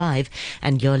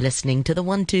And you're listening to the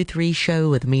 123 show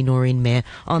with me, Noreen Mir,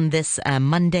 on this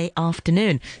Monday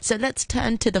afternoon. So let's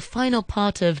turn to the final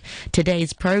part of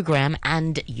today's program,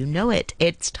 and you know it,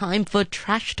 it's time for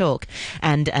Trash Talk.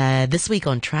 And this week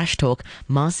on Trash Talk,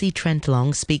 Marcy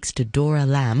Trentlong speaks to Dora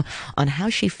Lam on how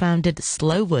she founded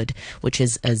Slowwood, which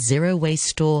is a zero-waste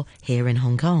store here in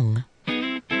Hong Kong.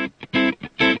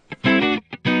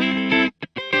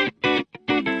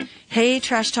 Hey,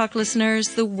 Trash Talk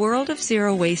listeners, the world of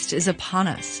zero waste is upon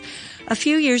us. A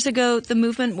few years ago, the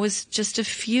movement was just a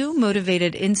few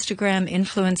motivated Instagram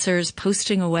influencers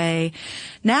posting away.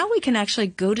 Now we can actually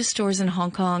go to stores in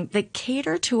Hong Kong that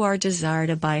cater to our desire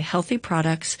to buy healthy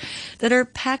products that are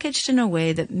packaged in a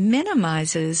way that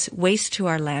minimizes waste to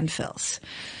our landfills.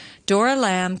 Dora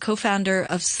Lam, co-founder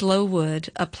of Slowwood,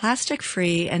 a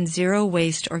plastic-free and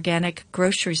zero-waste organic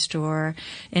grocery store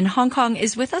in Hong Kong,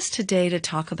 is with us today to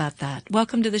talk about that.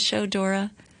 Welcome to the show,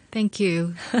 Dora. Thank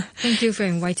you. Thank you for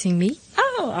inviting me.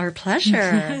 Oh, our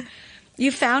pleasure.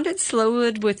 You founded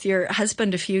Slowwood with your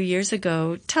husband a few years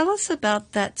ago. Tell us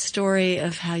about that story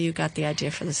of how you got the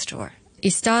idea for the store.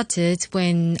 It started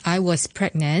when I was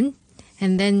pregnant,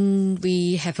 and then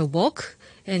we have a walk.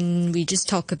 And we just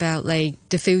talk about like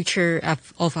the future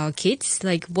of our kids,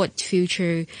 like what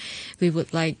future we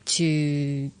would like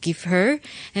to give her.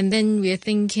 And then we are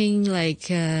thinking like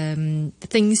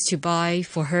things to buy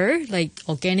for her, like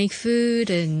organic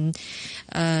food and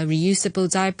reusable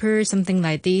diapers, something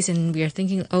like this. And we are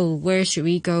thinking, oh, where should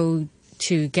we go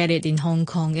to get it in Hong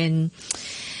Kong?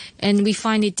 And we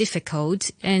find it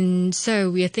difficult. And so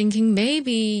we are thinking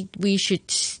maybe we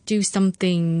should do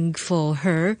something for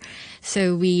her.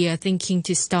 So we are thinking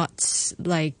to start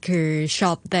like a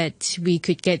shop that we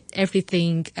could get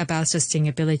everything about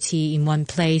sustainability in one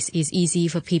place. Is easy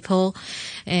for people.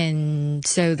 And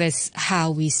so that's how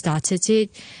we started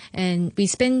it. And we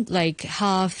spend like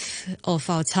half of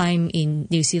our time in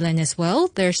New Zealand as well.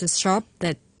 There's a shop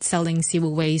that's selling zero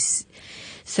waste.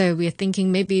 So we're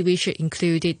thinking maybe we should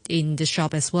include it in the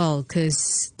shop as well,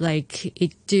 because like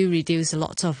it do reduce a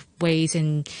lot of waste,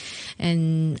 and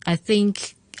I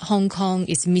think Hong Kong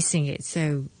is missing it.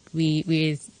 So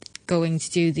we're going to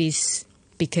do this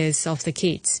because of the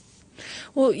kids.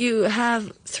 Well, you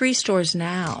have 3 stores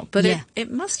now, but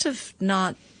it must have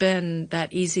not been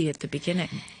that easy at the beginning.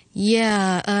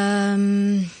 Yeah.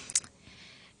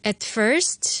 At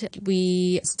first,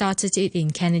 we started it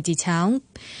in Kennedy Town,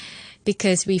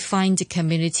 because we find the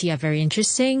community are very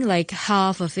interesting. Like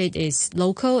half of it is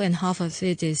local and half of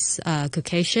it is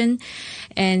Caucasian,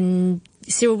 and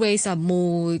zero waste are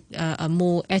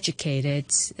more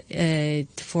educated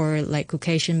for like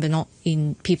Caucasian, but not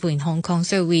in people in Hong Kong.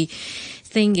 So we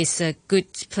think it's a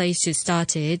good place to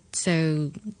start it. So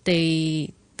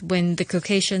when the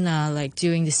Caucasian are like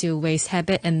doing the zero waste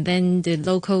habit, and then the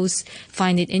locals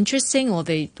find it interesting, or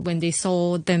when they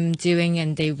saw them doing,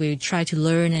 and they will try to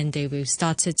learn, and they will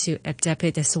start to adapt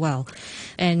it as well.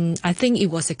 And I think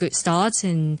it was a good start,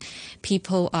 and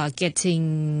people are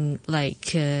getting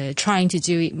like trying to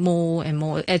do it more and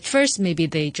more. At first, maybe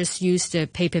they just use the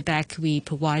paper bag we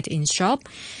provide in shop,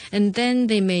 and then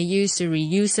they may use a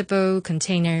reusable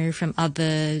container from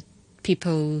other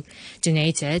people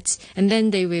donated, and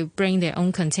then they will bring their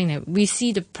own container. We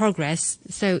see the progress,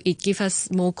 so it gives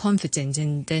us more confidence,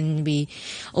 and then we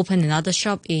open another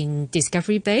shop in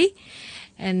Discovery Bay.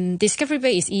 And Discovery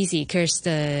Bay is easy because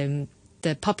the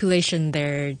population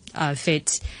there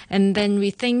fit. And then we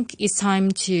think it's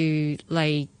time to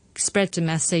like spread the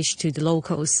message to the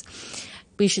locals.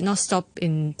 We should not stop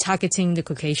in targeting the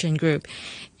Caucasian group.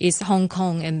 It's Hong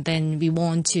Kong, and then we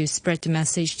want to spread the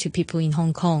message to people in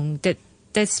Hong Kong.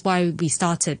 That's why we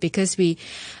started, because we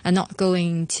are not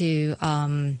going to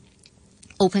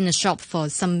open a shop for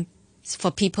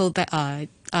people that are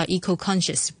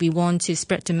eco-conscious. We want to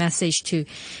spread the message to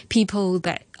people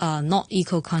that are not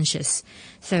eco-conscious.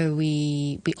 So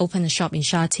we open a shop in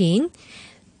Sha Tin,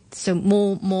 so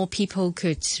more people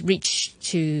could reach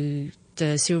to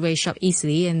the zero waste shop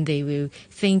easily, and they will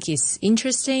think it's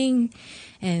interesting,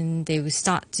 and they will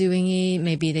start doing it.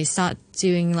 Maybe they start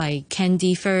doing like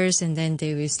candy first, and then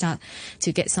they will start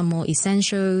to get some more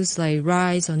essentials like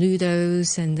rice or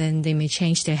noodles, and then they may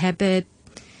change their habit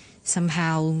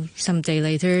somehow someday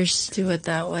later. Do it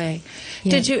that way.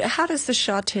 Yeah. How does the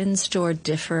Sha Tin store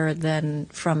differ then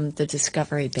from the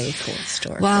Discovery Bay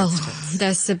store? Well,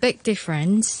 there's a big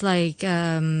difference. Like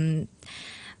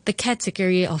the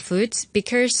category of foods,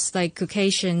 because like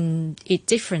Caucasian eat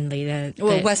differently.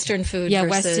 Western food. Yeah,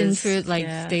 versus, Western food.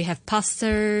 Like they have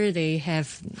pasta, they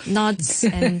have nuts,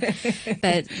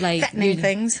 but like fattening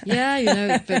things.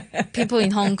 Yeah, but people in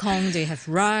Hong Kong, they have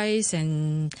rice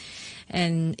and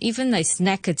and even like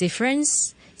snack a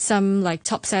difference. Some like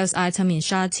top sales item in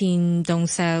Sha Tin don't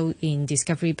sell in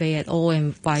Discovery Bay at all,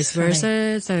 and vice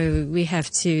versa. So we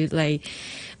have to like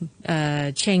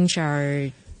change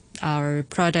our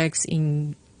products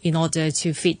in order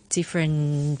to fit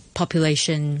different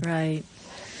population. Right.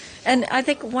 And I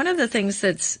think one of the things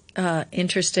that's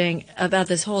interesting about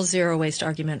this whole zero waste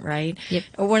argument, right? Yep.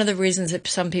 Or one of the reasons that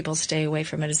some people stay away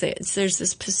from it is there's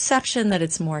this perception that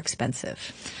it's more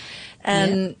expensive.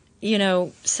 And, you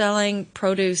know, selling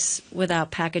produce without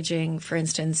packaging, for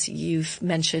instance, you've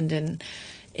mentioned in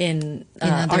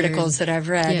articles that I've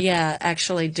read,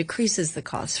 actually decreases the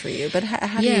cost for you. But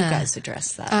how do you guys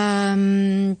address that?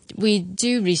 We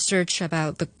do research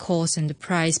about the cost and the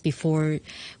price before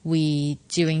we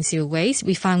doing zero waste.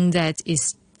 We found that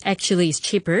it's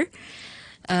cheaper.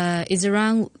 It's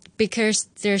around, because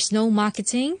there's no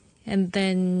marketing, and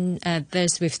then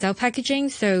there's without packaging,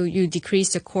 so you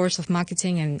decrease the cost of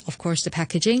marketing and of course the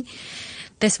packaging.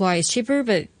 That's why it's cheaper.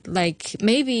 But like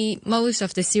maybe most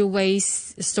of the zero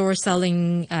waste stores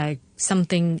selling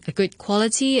something a good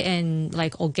quality and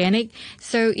like organic,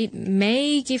 so it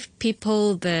may give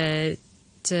people the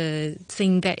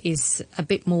thing that is a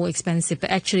bit more expensive,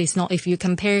 but actually it's not. If you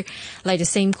compare like the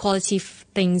same quality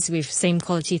things with same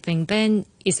quality thing, then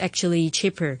it's actually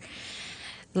cheaper.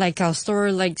 Like our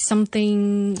store, like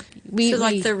something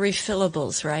like the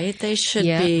refillables, right? They should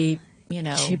be, you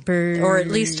know, cheaper, or at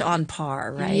least on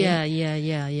par, right?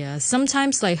 Yeah.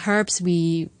 Sometimes like herbs,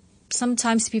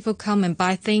 sometimes people come and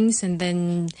buy things, and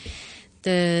then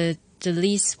the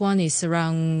least one is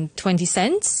around 20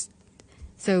 cents.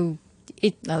 So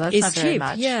that's it's not cheap. Very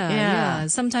much. Yeah.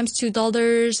 Sometimes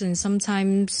 $2 and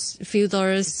sometimes a few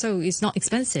dollars. So it's not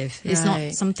expensive. It's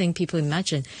not something people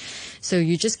imagine. So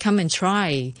you just come and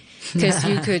try, because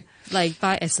you could like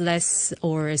buy as less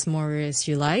or as more as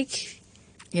you like.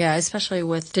 Yeah, especially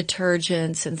with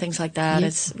detergents and things like that.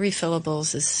 It's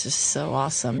refillables is just so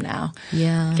awesome now.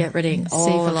 Yeah. Get rid of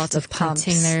all of the pumps.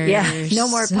 Containers. Yeah, no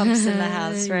more pumps in the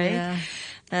house, right? Yeah.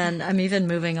 And I'm even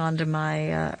moving on to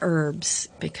my herbs,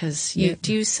 because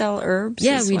do you sell herbs?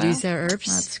 Yeah, as we well? do sell herbs.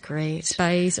 That's great.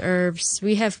 Spice, herbs.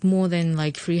 We have more than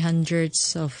like 300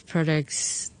 of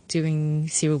products doing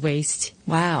zero waste.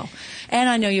 Wow. And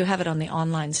I know you have it on the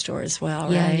online store as well,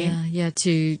 right? Yeah.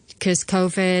 Because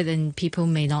COVID and people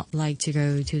may not like to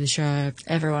go to the shop.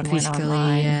 Everyone physically, went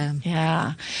online.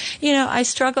 Yeah. You know, I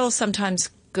struggle sometimes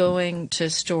going to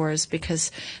stores, because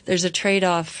there's a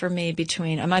trade-off for me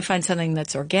between, I might find something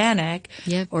that's organic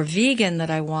or vegan that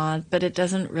I want, but it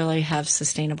doesn't really have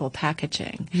sustainable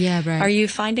packaging. Yeah, right. Are you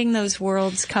finding those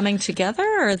worlds coming together,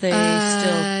 or are they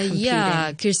still competing?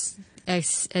 Yeah, because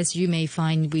as you may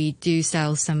find, we do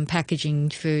sell some packaging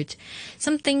food,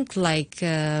 something like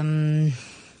ice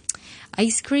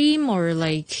cream, or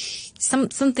like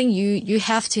something you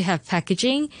have to have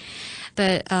packaging.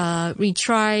 But we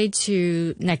try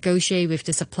to negotiate with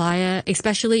the supplier,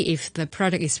 especially if the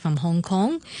product is from Hong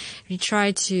Kong. We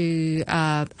try to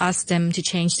ask them to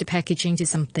change the packaging to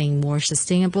something more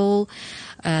sustainable,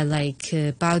 like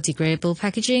biodegradable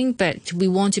packaging. But we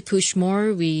want to push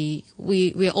more.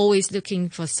 We're always looking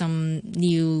for some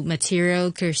new material,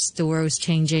 because the world's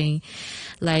changing.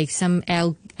 Like some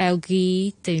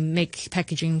algae, they make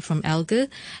packaging from algae,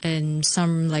 and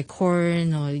some like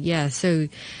corn, so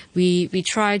we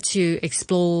try to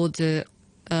explore the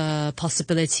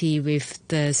possibility with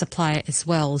the supplier as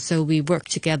well. So we work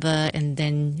together, and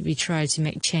then we try to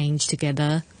make change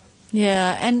together.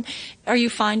 Yeah, and are you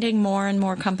finding more and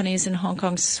more companies in Hong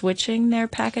Kong switching their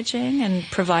packaging and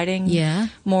providing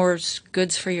more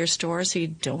goods for your store, so you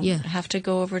don't have to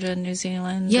go over to New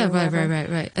Zealand? Yeah,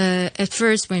 right. At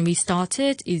first, when we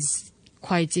started, it's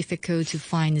quite difficult to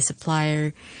find a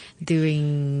supplier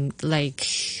doing like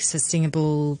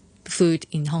sustainable food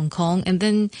in Hong Kong, and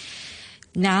then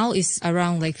now it's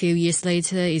around like few years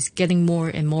later, it's getting more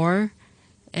and more.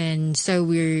 And so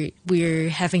we're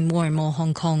having more and more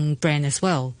Hong Kong brand as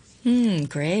well.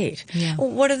 Great. Yeah. Well,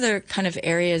 what are the kind of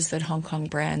areas that Hong Kong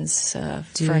brands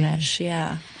furnish?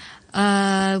 Yeah.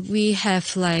 We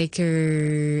have like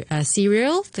a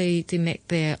cereal. They make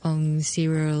their own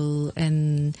cereal,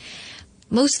 and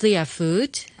mostly a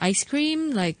food, ice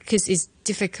cream. Like, because it's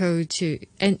difficult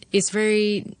and it's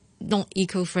very not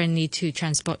eco-friendly to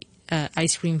transport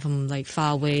ice cream from like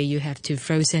far away. You have to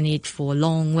frozen it for a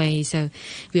long way. So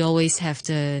we always have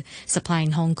the supply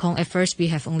in Hong Kong. At first we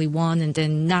have only one, and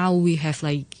then now we have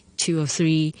like 2 or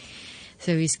 3.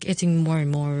 So it's getting more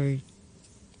and more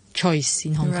choice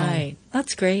in Hong Kong. Right.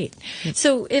 That's great.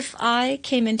 So if I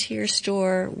came into your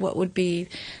store, what would be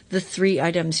the 3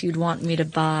 items you'd want me to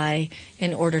buy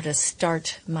in order to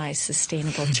start my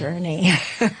sustainable journey?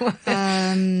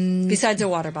 Besides a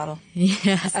water bottle.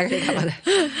 Yes. I already got one.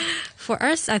 For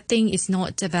us, I think it's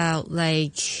not about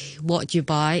like what you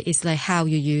buy. It's like how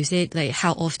you use it, like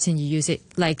how often you use it.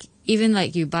 Like even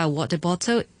like you buy a water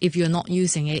bottle, if you're not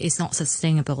using it, it's not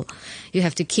sustainable. You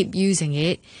have to keep using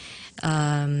it.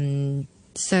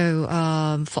 So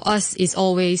for us, it's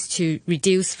always to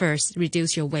reduce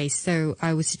your waste. So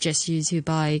I would suggest you to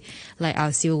buy like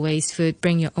our zero waste food,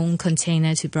 bring your own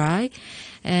container to buy.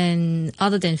 And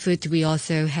other than food, we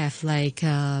also have like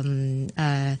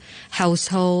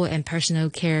household and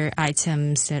personal care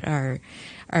items that are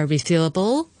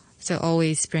refillable. So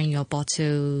always bring your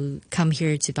bottle, come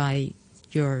here to buy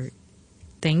your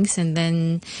things. And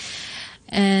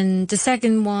the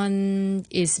second one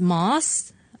is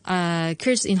masks.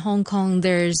 Because in Hong Kong,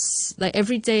 there's like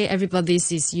every day everybody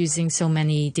is using so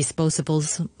many disposable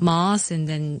masks and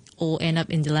then all end up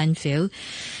in the landfill.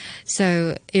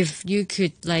 So if you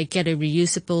could like get a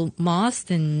reusable mask,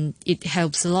 then it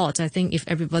helps a lot. I think if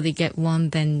everybody get one,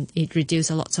 then it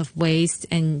reduces a lot of waste,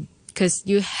 and because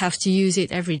you have to use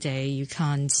it every day, you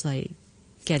can't like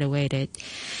get away with it.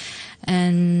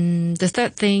 And the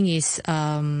third thing is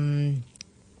a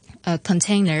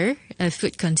container, a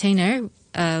food container.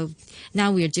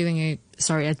 Now we are doing a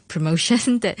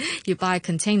promotion that you buy a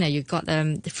container, you got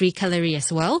the free cutlery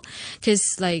as well.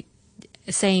 Because like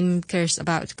same case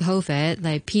about COVID,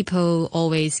 like people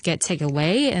always get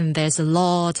takeaway, and there's a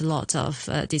lot of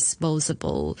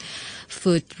disposable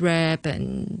food wrap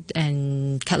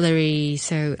and cutlery.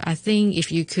 So I think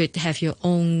if you could have your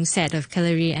own set of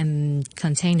cutlery and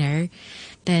container,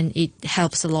 then it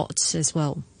helps a lot as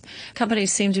well.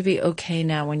 Companies seem to be okay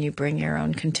now when you bring your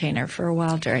own container. For a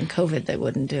while during COVID, they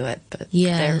wouldn't do it, but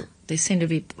they seem to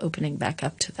be opening back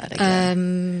up to that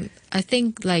again. I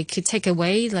think like to take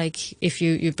away, like if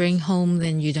you bring home,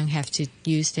 then you don't have to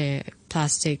use the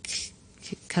plastic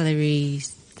cutlery,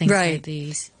 things like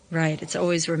these. Right. It's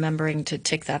always remembering to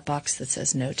tick that box that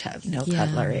says no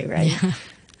cutlery, right? Yeah.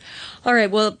 All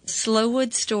right. Well,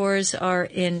 Slowood stores are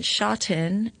in Sha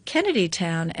Tin, Kennedy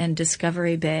Town, and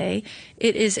Discovery Bay.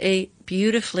 It is a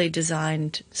beautifully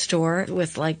designed store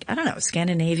with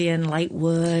Scandinavian light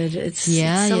wood. It's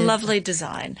a lovely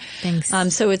design. Thanks.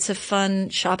 So it's a fun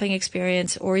shopping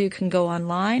experience, or you can go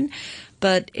online.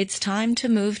 But it's time to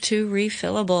move to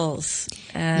refillables.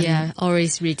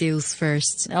 Always reduce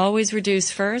first. Always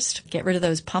reduce first. Get rid of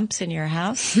those pumps in your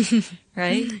house,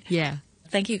 right? Yeah.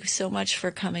 Thank you so much for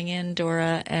coming in,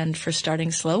 Dora, and for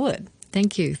starting Slowood.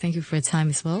 Thank you. Thank you for your time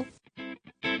as well.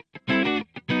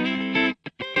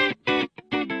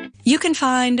 You can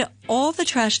find all the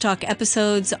Trash Talk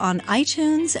episodes on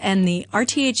iTunes and the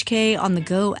RTHK On The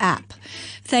Go app.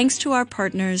 Thanks to our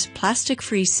partners, Plastic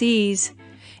Free Seas.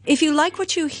 If you like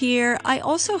what you hear, I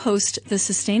also host the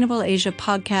Sustainable Asia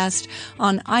podcast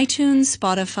on iTunes,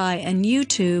 Spotify, and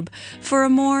YouTube for a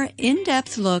more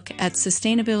in-depth look at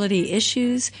sustainability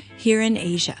issues here in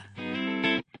Asia.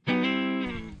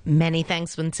 Many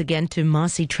thanks once again to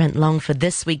Marcy Trent Long for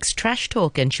this week's Trash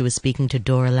Talk, and she was speaking to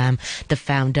Dora Lam, the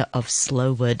founder of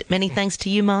Slowood. Many thanks to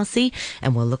you, Marcy,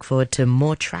 and we'll look forward to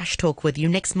more Trash Talk with you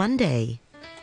next Monday.